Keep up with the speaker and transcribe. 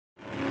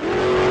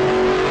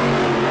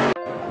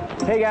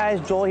Hey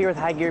guys, Joel here with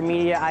High Gear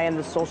Media. I am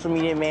the social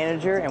media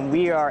manager, and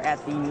we are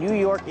at the New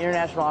York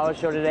International Auto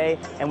Show today,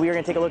 and we are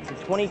going to take a look at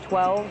the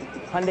 2012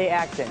 Hyundai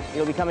Accent.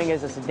 It'll be coming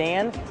as a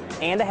sedan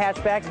and a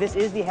hatchback. This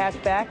is the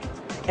hatchback.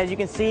 As you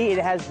can see, it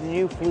has the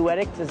new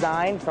fluidic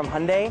design from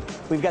Hyundai.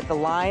 We've got the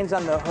lines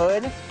on the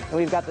hood, and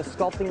we've got the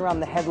sculpting around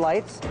the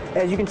headlights.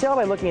 As you can tell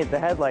by looking at the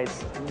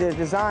headlights, the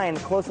design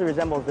closely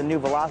resembles the new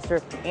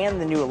Veloster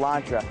and the new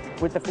Elantra.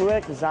 With the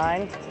fluidic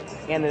design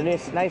and the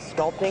nice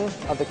sculpting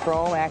of the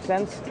chrome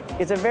accents,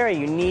 it's a very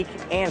unique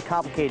and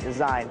complicated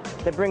design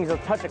that brings a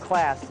touch of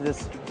class to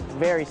this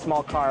very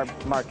small car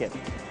market.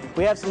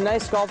 We have some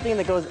nice sculpting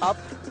that goes up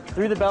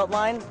through the belt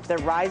line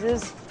that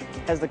rises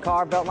as the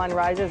car belt line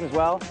rises as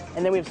well.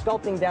 And then we have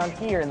sculpting down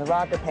here in the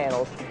rocker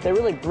panels that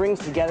really brings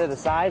together the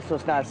sides so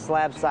it's not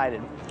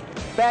slab-sided.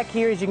 Back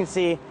here, as you can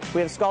see,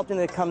 we have sculpting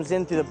that comes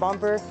in through the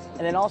bumper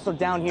and then also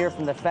down here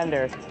from the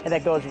fender, and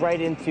that goes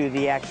right into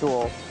the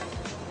actual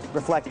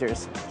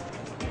reflectors.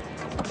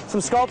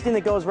 Some sculpting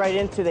that goes right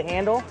into the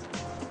handle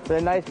with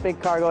a nice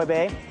big cargo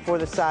bay for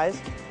the size.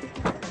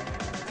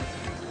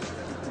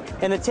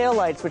 And the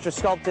taillights, which are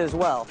sculpted as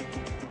well.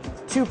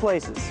 2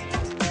 places.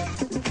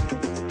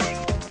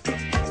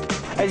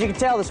 As you can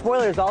tell, the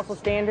spoiler is also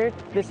standard.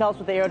 This helps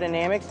with the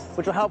aerodynamics,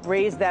 which will help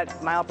raise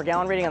that mile per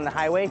gallon rating on the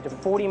highway to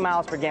 40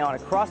 miles per gallon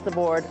across the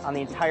board on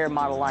the entire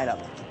model lineup.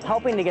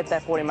 Helping to get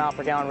that 40 mile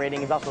per gallon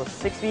rating is also a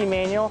 6-speed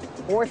manual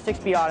or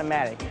 6-speed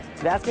automatic.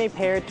 That's going to be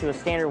paired to a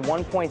standard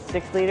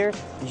 1.6 liter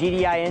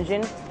GDI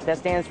engine that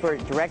stands for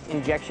direct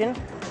injection.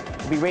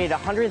 It'll be rated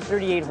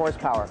 138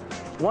 horsepower.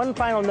 One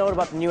final note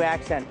about the new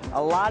Accent.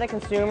 A lot of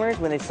consumers,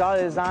 when they saw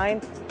the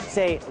design,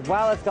 say,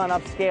 wow, it's gone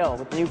upscale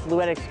with the new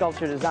fluidic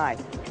sculpture design.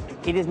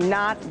 It is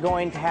not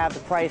going to have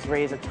the price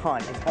raise a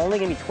ton. It's only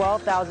going to be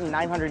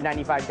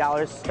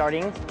 $12,995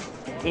 starting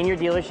in your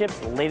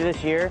dealerships later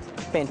this year.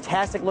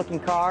 Fantastic looking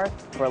car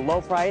for a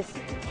low price.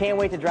 Can't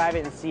wait to drive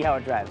it and see how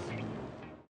it drives.